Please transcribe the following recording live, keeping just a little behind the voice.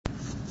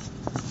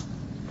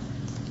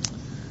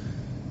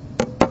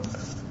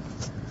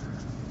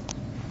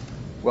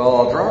Well,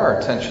 I'll draw our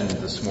attention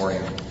this morning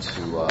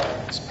to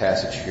this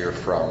passage here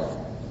from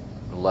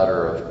the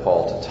letter of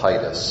Paul to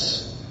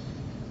Titus.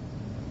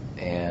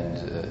 And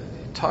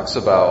it talks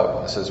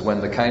about, it says,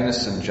 when the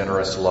kindness and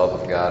generous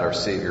love of God our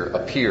Savior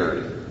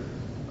appeared.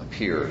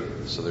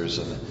 So there's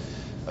an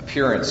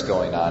appearance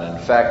going on. In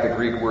fact, the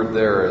Greek word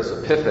there is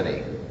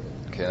epiphany.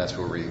 Okay, that's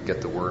where we get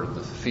the word,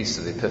 the Feast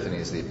of the Epiphany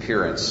is the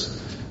appearance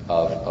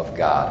of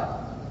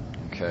God.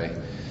 Okay.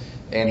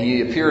 And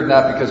he appeared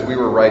not because we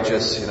were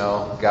righteous,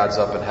 God's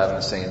up in heaven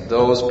saying,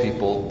 those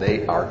people,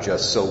 they are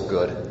just so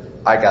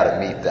good. I gotta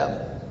meet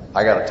them.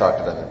 I gotta talk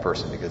to them in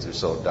person because they're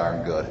so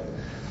darn good.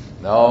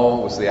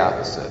 No, it was the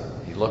opposite.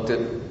 He looked at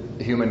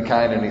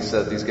humankind and he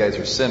said, these guys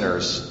are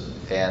sinners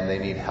and they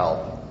need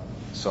help.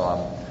 So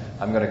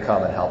I'm gonna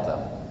come and help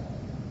them.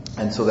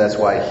 And so that's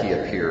why he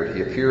appeared.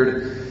 He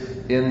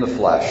appeared in the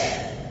flesh.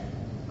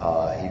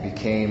 He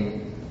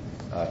became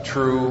a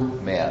true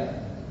man.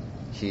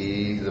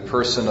 He, the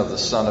person of the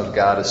Son of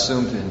God,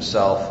 assumed to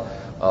himself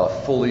a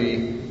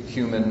fully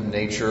human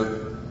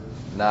nature,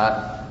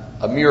 not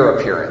a mere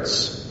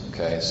appearance.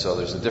 Okay, so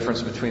there's a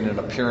difference between an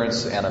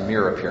appearance and a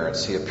mere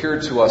appearance. He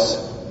appeared to us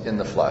in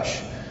the flesh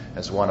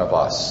as one of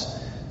us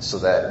so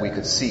that we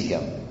could see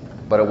him.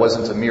 But it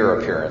wasn't a mere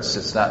appearance.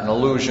 It's not an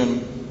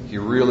illusion. He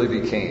really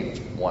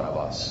became one of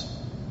us.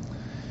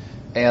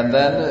 And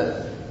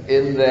then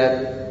in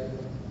that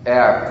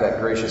act, that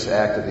gracious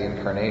act of the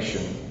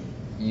incarnation,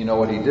 you know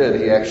what he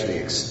did? He actually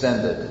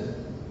extended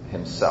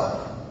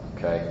himself.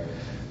 Okay?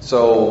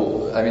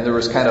 So, there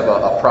was kind of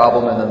a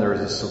problem and then there was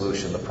a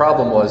solution. The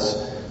problem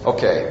was,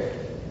 okay,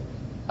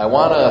 I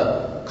want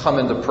to come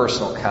into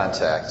personal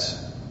contact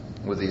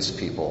with these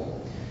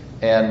people.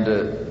 And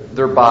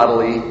they're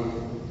bodily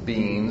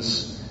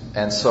beings.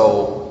 And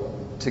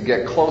so to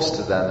get close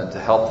to them and to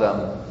help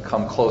them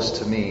come close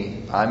to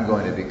me, I'm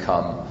going to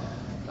become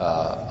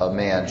a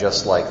man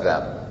just like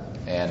them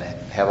and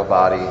have a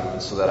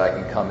body so that I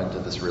can come into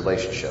this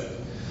relationship.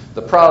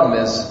 The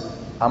problem is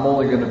I'm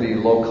only going to be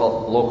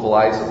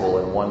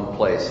localizable in one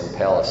place in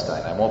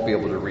Palestine. I won't be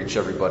able to reach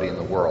everybody in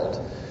the world.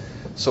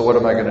 So what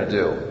am I going to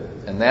do?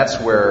 And that's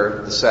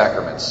where the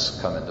sacraments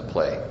come into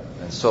play.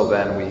 And so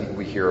then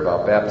we hear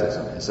about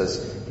baptism. It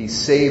says, he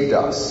saved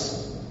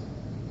us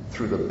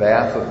through the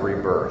bath of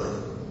rebirth.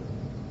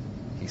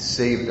 He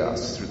saved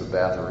us through the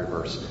bath of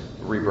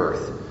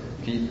rebirth.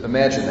 Can you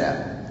imagine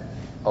that?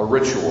 A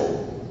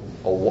ritual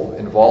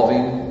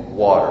involving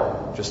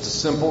water, just a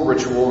simple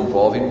ritual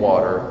involving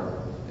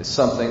water, is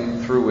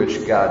something through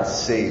which God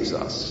saves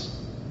us.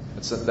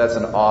 That's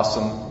an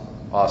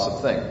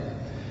awesome thing.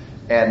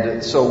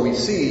 And so we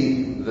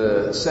see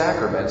the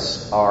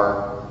sacraments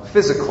are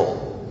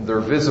physical. They're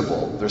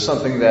visible. There's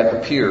something that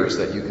appears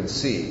that you can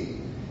see.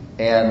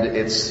 And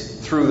it's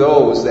through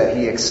those that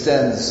he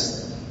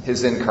extends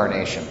his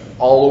incarnation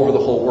all over the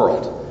whole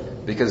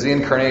world. Because the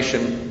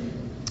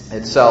incarnation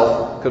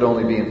itself could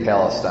only be in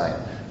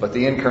Palestine. But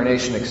the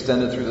incarnation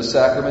extended through the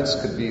sacraments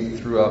could be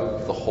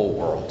throughout the whole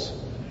world.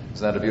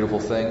 Isn't that a beautiful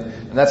thing?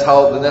 And that's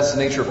the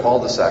nature of all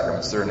the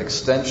sacraments. They're an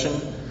extension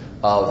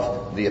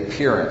of the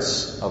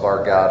appearance of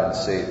our God and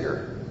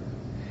Savior.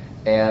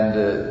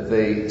 And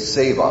they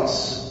save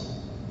us.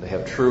 They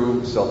have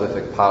true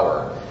salvific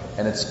power.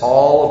 And it's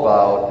all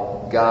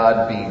about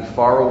God being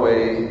far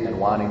away and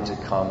wanting to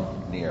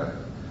come near.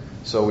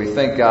 So we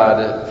thank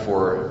God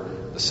for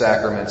the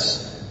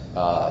sacraments.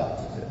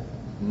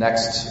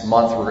 Next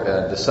month,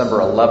 December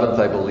 11th,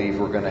 I believe,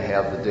 we're going to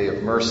have the Day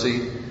of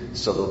Mercy.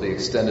 So there'll be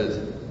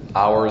extended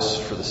hours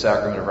for the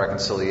Sacrament of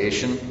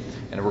Reconciliation.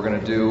 And we're going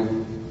to do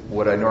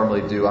what I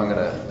normally do. I'm going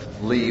to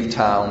leave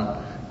town,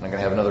 and I'm going to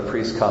have another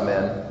priest come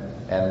in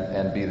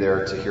and be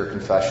there to hear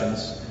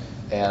confessions.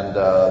 And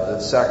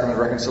the Sacrament of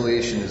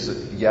Reconciliation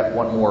is yet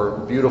one more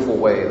beautiful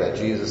way that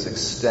Jesus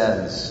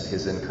extends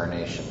his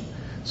incarnation.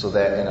 So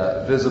that in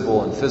a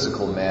visible and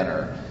physical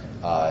manner,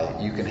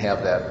 you can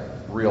have that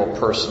real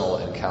personal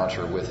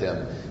encounter with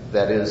him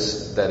that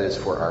is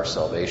for our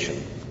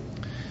salvation.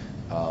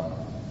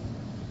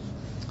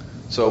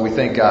 So we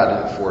thank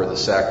God for the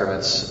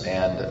sacraments,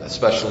 and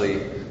especially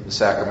the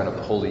sacrament of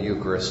the Holy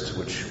Eucharist,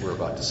 which we're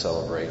about to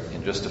celebrate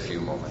in just a few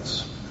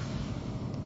moments.